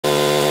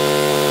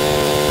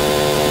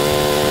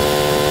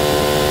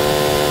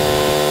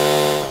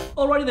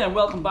Alrighty then,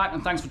 welcome back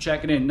and thanks for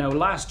checking in. Now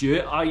last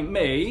year I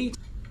made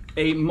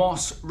a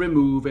moss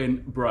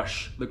removing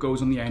brush that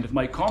goes on the end of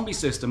my combi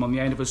system, on the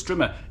end of a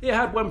strimmer. It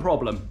had one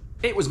problem.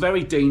 It was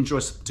very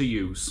dangerous to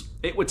use.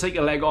 It would take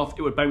your leg off,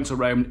 it would bounce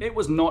around. It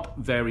was not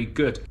very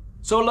good.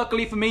 So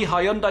luckily for me,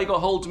 Hyundai got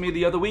hold of me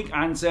the other week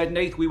and said,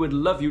 Nate, we would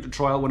love you to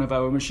trial one of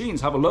our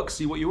machines. Have a look,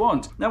 see what you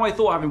want. Now I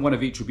thought having one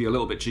of each would be a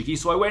little bit cheeky,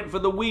 so I went for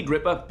the Weed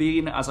Ripper,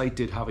 being as I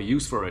did have a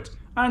use for it.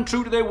 And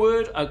true to their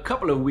word, a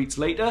couple of weeks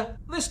later,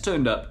 this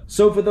turned up.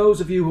 So for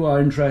those of you who are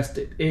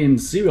interested in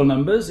serial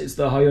numbers, it's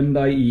the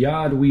Hyundai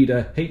Yard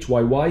Weeder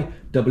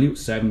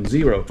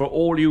HYYW70. For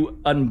all you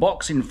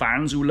unboxing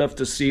fans who love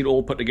to see it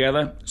all put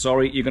together,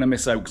 sorry, you're going to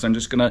miss out because I'm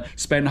just going to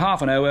spend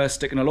half an hour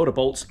sticking a load of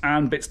bolts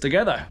and bits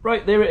together.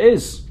 Right, there it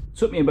is.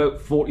 Took me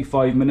about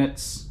 45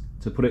 minutes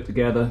to put it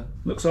together.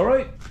 Looks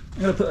alright.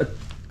 I'm going to put a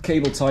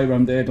cable tie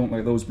around there, don't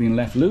like those being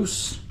left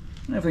loose.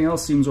 Everything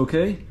else seems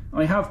okay.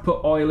 I have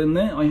put oil in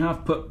there, I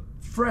have put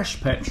fresh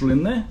petrol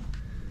in there,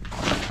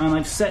 and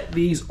I've set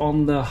these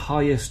on the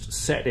highest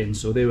setting,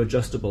 so they're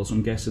adjustable, so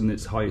I'm guessing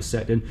it's highest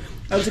setting.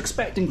 I was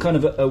expecting kind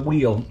of a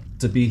wheel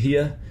to be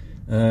here,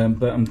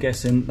 but I'm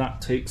guessing that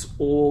takes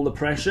all the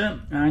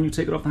pressure and you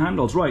take it off the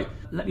handles. Right,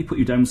 let me put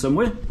you down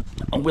somewhere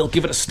and we'll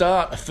give it a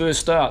start, a first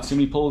start, see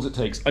how many pulls it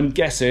takes. I'm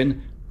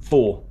guessing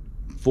four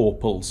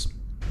pulls.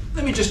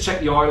 Let me just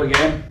check the oil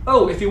again.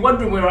 Oh, if you're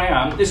wondering where I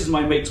am, this is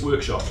my mate's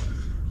workshop.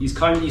 He's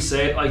kindly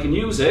said I can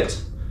use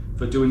it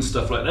for doing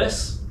stuff like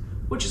this,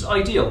 which is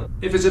ideal.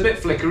 If it's a bit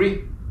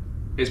flickery,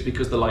 it's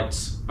because the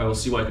lights. I will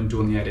see what I can do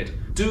on the edit.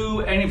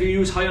 Do any of you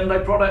use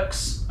Hyundai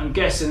products? I'm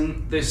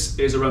guessing this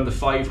is around the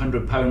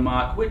 £500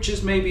 mark, which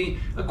is maybe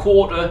a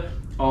quarter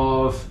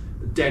of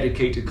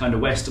dedicated kind of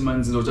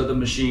Westermans and those other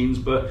machines,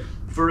 but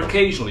for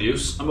occasional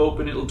use, I'm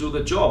hoping it'll do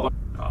the job.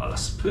 Oh,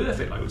 that's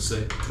perfect, I would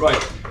say. Right,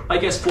 I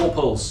guess 4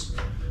 pulls.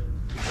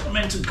 I'm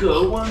meant to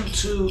go 1,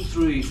 2,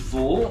 3,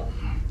 4.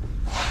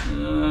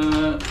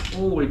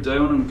 All the way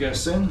down, I'm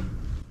guessing.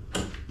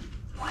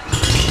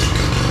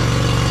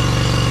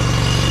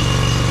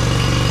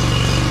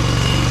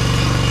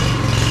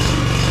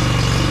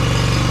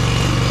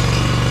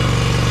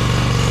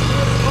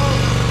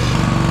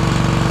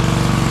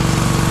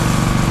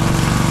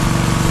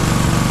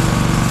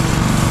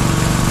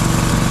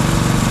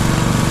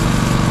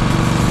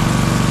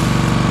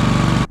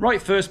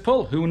 Right, first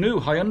pull. Who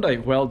knew?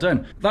 Hyundai, well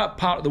done. That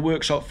part of the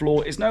workshop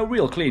floor is now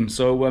real clean.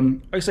 So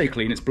I say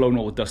clean, it's blown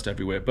all the dust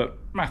everywhere, but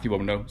Matthew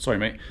won't know. Sorry,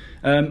 mate.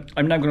 I'm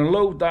now going to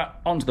load that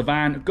onto the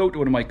van, go to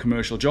one of my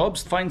commercial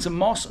jobs, find some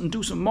moss and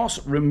do some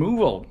moss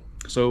removal.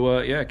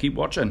 So yeah, keep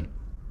watching.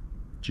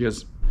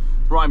 Cheers.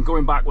 Right, I'm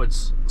going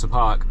backwards to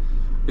park.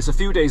 It's a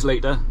few days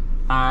later,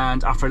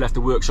 and after I left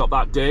the workshop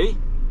that day,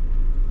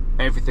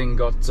 everything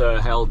got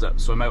held up.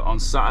 So I'm out on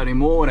Saturday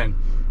morning.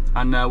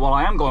 And while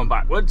I am going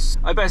backwards,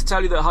 I best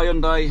tell you that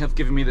Hyundai have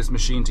given me this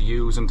machine to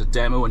use and to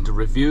demo and to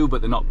review,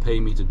 but they're not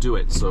paying me to do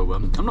it. So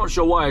I'm not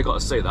sure why I got to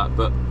say that,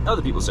 but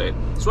other people say it.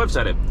 So I've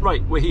said it.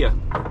 Right, we're here.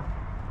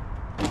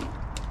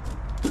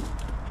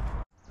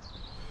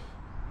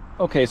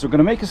 Okay, so we're going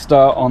to make a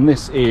start on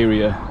this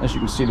area. As you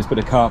can see, this bit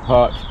of car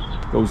park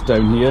goes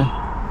down here.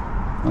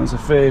 And there's a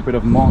fair bit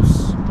of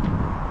moss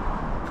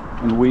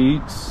and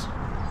weeds.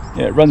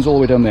 Yeah, it runs all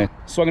the way down there.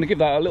 So I'm going to give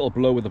that a little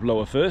blow with the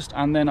blower first,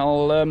 and then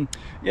I'll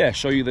yeah,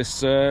 show you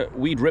this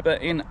Weed Ripper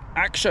in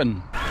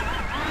action.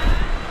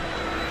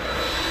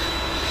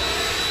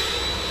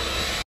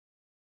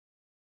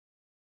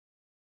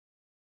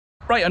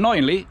 Right,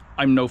 annoyingly,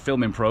 I'm no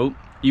filming pro.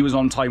 He was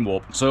on time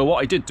warp. So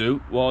what I did do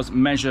was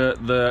measure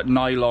the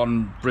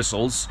nylon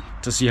bristles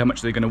to see how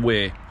much they're going to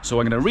weigh. So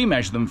I'm going to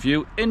remeasure them for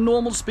you in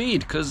normal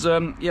speed, because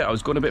yeah, I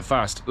was going a bit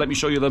fast. Let me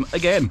show you them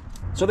again.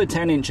 So they're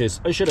 10 inches.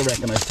 I should have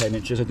recognised 10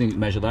 inches. I didn't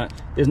measure that.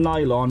 There's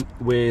nylon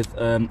with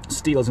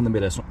steels in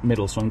the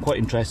middle, so I'm quite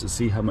interested to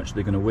see how much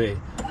they're going to weigh.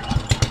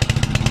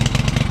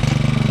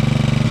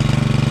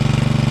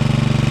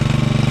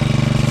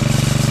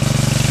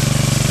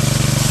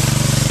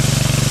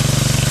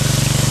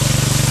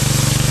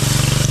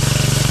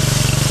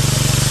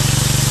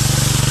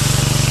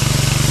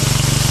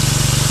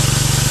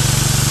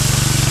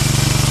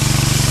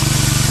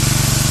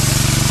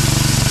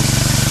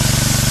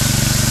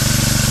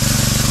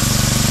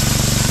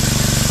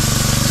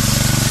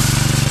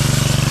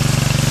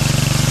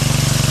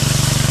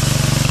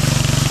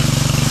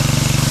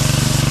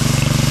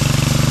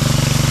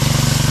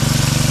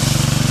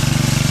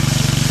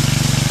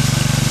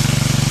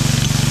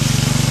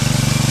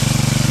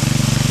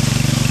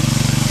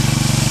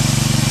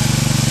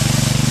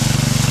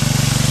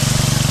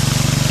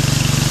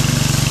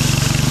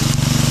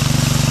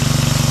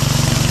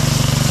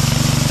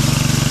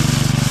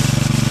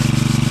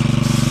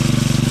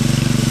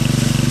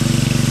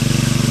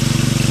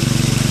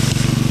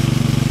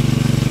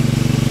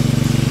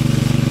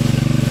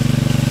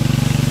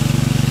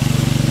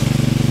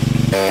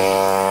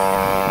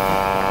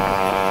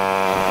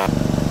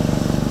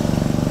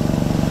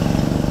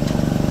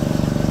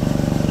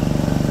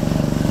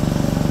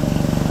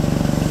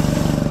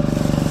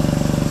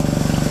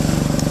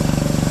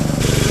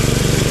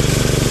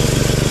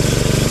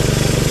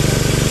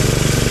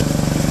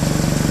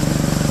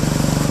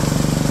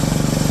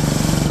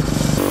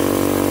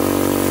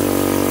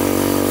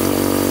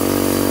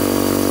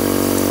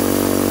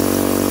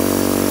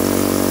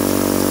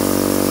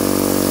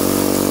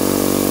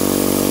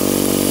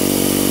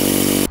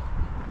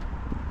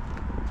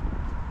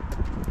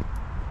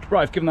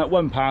 Right, I've given that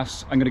one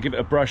pass. I'm going to give it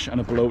a brush and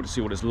a blow to see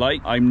what it's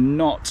like. I'm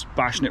not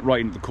bashing it right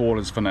into the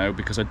corners for now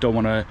because I don't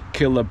want to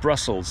kill the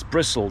bristles,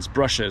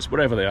 brushes,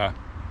 whatever they are.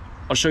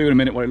 I'll show you in a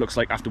minute what it looks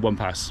like after one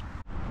pass.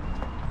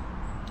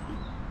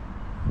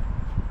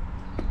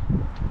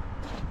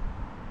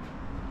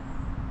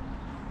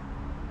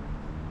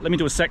 Let me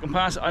do a second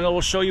pass and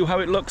I'll show you how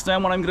it looks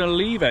then when I'm going to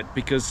leave it,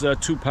 because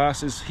 2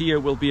 passes here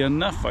will be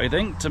enough, I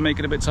think, to make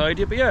it a bit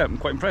tidier. But yeah, I'm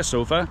quite impressed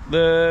so far.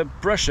 The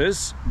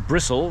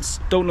bristles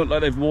don't look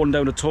like they've worn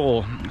down at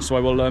all, so I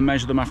will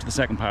measure them after the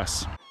second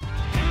pass.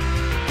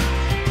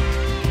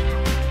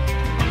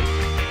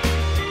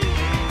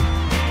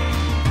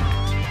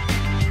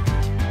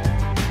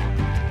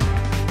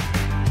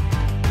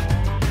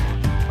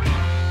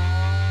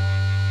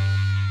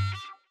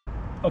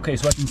 Okay,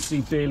 so I can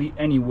see barely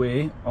any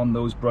wear on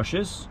those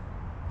brushes,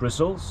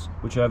 bristles,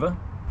 whichever.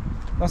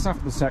 That's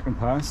after the second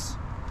pass.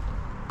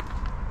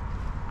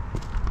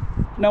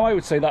 Now I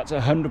would say that's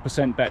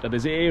 100% better.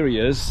 There's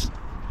areas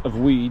of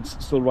weeds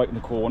still right in the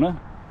corner,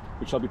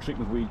 which I'll be treating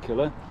with weed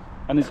killer.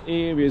 And there's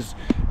areas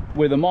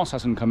where the moss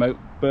hasn't come out,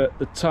 but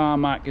the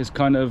tarmac is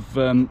kind of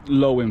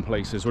low in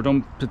places, so I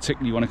don't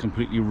particularly want to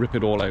completely rip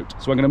it all out.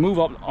 So I'm going to move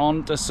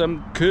on to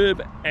some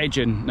curb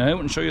edging now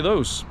and show you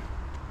those.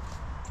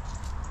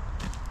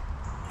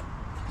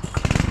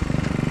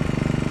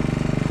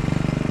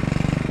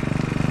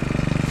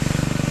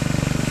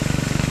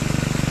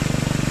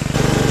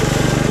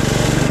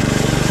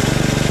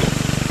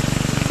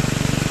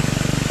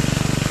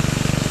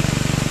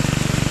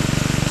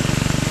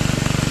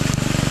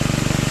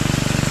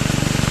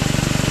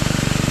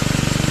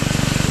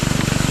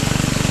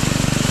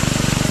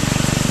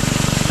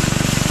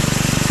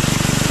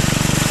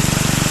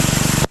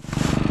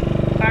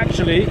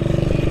 Actually,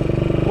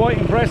 quite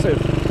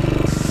impressive.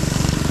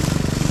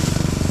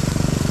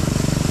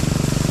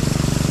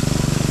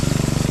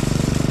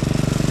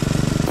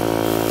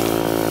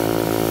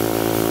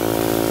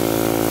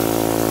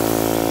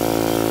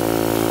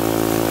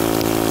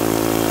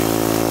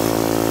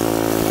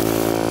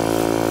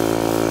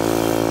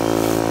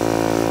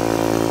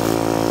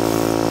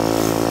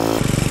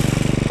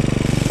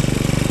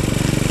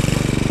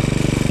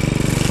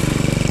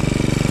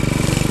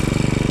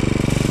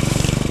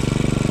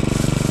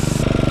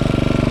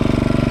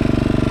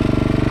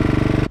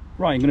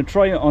 Right, I'm going to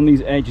try it on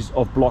these edges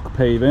of block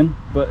paving,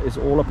 but it's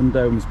all up and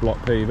down this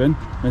block paving,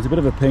 and it's a bit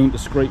of a pain to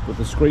scrape with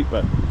the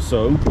scraper,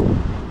 so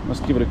let's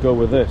give it a go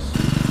with this.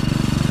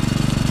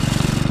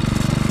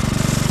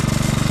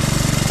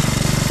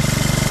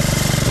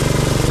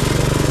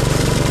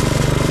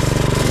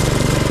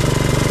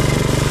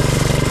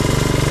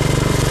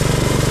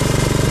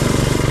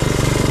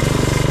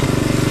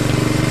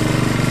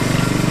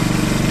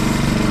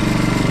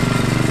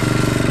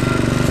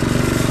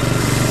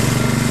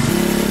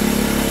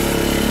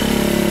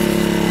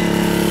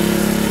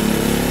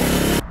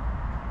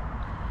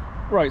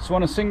 Right, so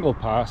on a single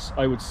pass,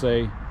 I would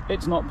say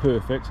it's not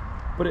perfect,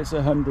 but it's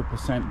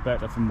 100%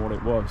 better from what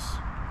it was.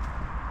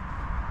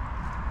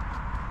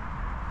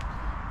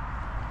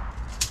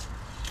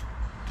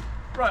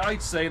 Right,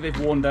 I'd say they've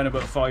worn down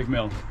about 5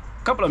 mil,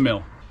 a couple of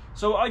mil.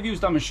 So I've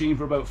used that machine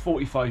for about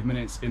 45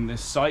 minutes in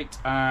this site,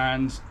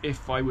 and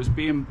if I was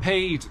being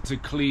paid to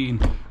clean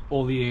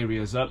all the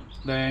areas up,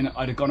 then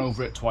I'd have gone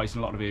over it twice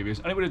in a lot of areas,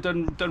 and it would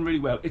have done really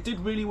well. It did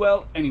really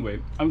well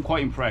anyway. I'm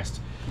quite impressed.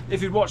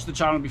 If you've watched the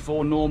channel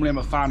before, normally I'm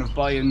a fan of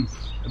buying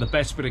the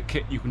best bit of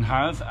kit you can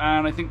have,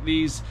 and I think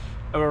these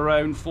are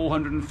around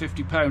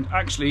 £450.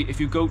 Actually, if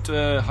you go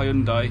to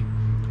Hyundai,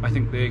 I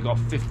think they got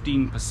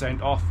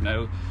 15% off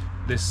now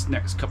this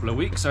next couple of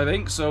weeks, I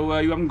think. So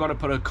you haven't got to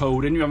put a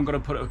code in, you haven't got to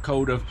put a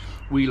code of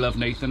We Love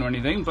Nathan or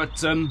anything,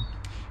 but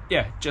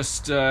yeah,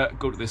 just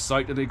go to this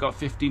site and they got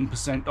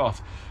 15%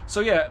 off. So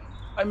yeah,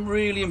 I'm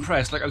really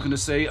impressed. Like I was going to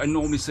say, I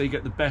normally say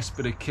get the best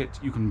bit of kit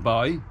you can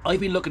buy.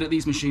 I've been looking at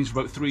these machines for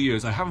about 3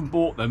 years. I haven't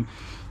bought them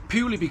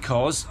purely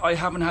because I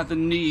haven't had the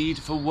need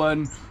for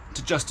one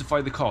to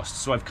justify the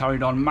cost. So I've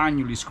carried on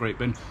manually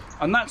scraping,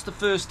 and that's the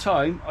first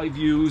time I've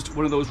used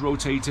one of those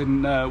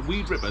rotating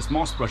weed rippers,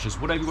 moss brushes,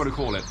 whatever you want to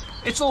call it.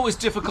 It's always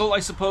difficult, I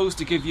suppose,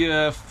 to give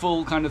you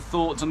full kind of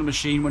thoughts on the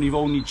machine when you've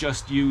only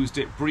just used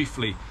it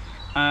briefly.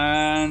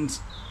 And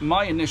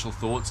my initial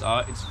thoughts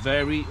are it's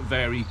very,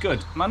 very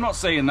good. And I'm not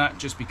saying that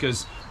just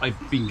because I've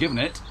been given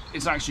it.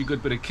 It's actually a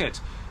good bit of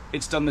kit.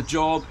 It's done the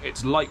job,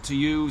 it's light to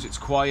use, it's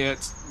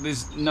quiet,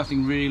 there's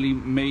nothing really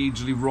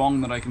majorly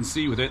wrong that I can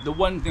see with it. The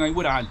one thing I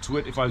would add to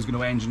it, if I was going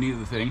to engineer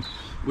the thing,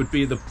 would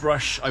be the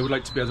brush. I would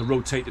like to be able to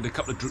rotate it a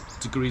couple of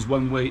degrees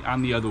one way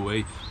and the other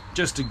way,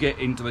 just to get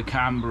into the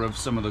camber of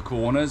some of the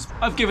corners.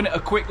 I've given it a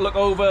quick look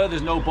over,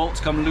 there's no bolts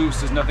come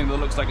loose, there's nothing that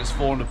looks like it's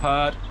fallen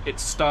apart.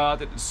 It's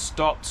started, it's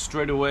stopped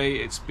straight away,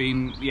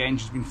 the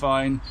engine's been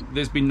fine,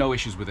 there's been no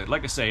issues with it.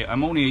 Like I say,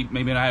 I'm only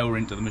maybe an hour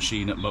into the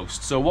machine at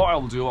most, so what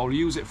I'll do, I'll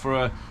use it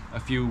for a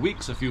few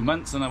weeks, a few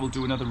months, and I will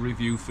do another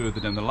review further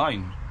down the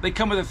line. They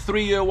come with a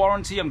 3-year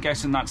warranty. I'm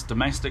guessing that's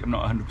domestic, I'm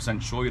not 100%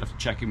 sure, you'd have to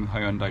check in with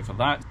Hyundai for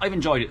that. I've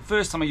enjoyed it.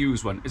 First time I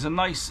used one. It's a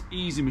nice,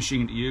 easy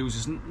machine to use,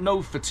 there's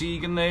no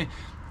fatigue in there.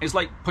 It's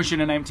like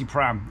pushing an empty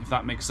pram, if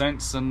that makes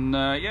sense. And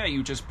yeah,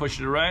 you just push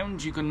it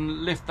around. You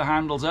can lift the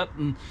handles up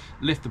and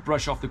lift the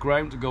brush off the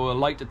ground to go a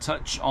lighter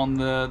touch on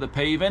the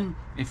paving.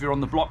 If you're on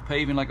the block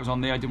paving like I was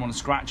on there, I didn't want to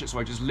scratch it, so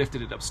I just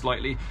lifted it up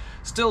slightly.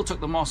 Still took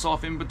the moss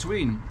off in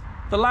between.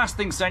 The last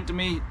thing sent to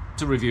me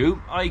to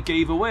review, I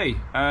gave away,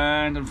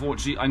 and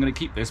unfortunately I'm going to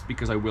keep this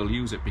because I will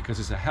use it,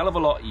 because it's a hell of a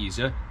lot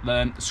easier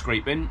than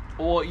scraping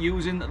or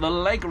using the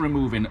leg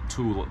removing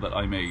tool that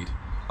I made.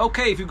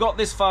 Okay, if you got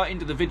this far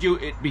into the video,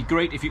 it'd be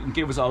great if you can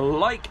give us a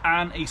like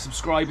and a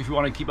subscribe if you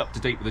want to keep up to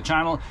date with the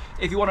channel.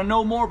 If you want to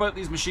know more about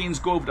these machines,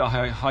 go over to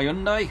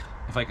Hyundai,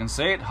 if I can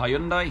say it,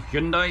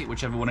 Hyundai,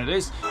 whichever one it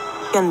is.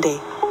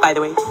 Hyundai, by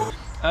the way.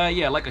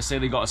 Yeah, like I say,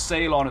 they got a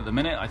sale on at the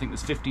minute. I think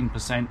there's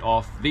 15%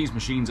 off these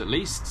machines at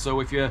least. So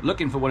if you're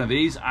looking for one of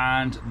these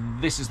and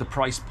this is the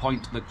price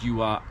point that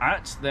you are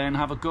at, then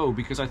have a go,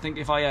 because I think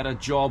if I had a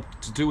job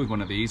to do with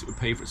one of these, it would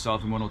pay for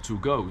itself in 1 or 2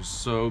 goes.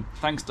 So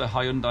thanks to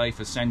Hyundai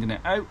for sending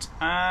it out,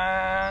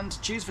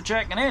 and cheers for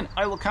checking in.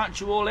 I will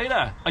catch you all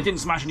later. I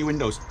didn't smash any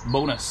windows.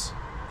 Bonus.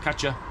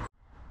 Catch ya.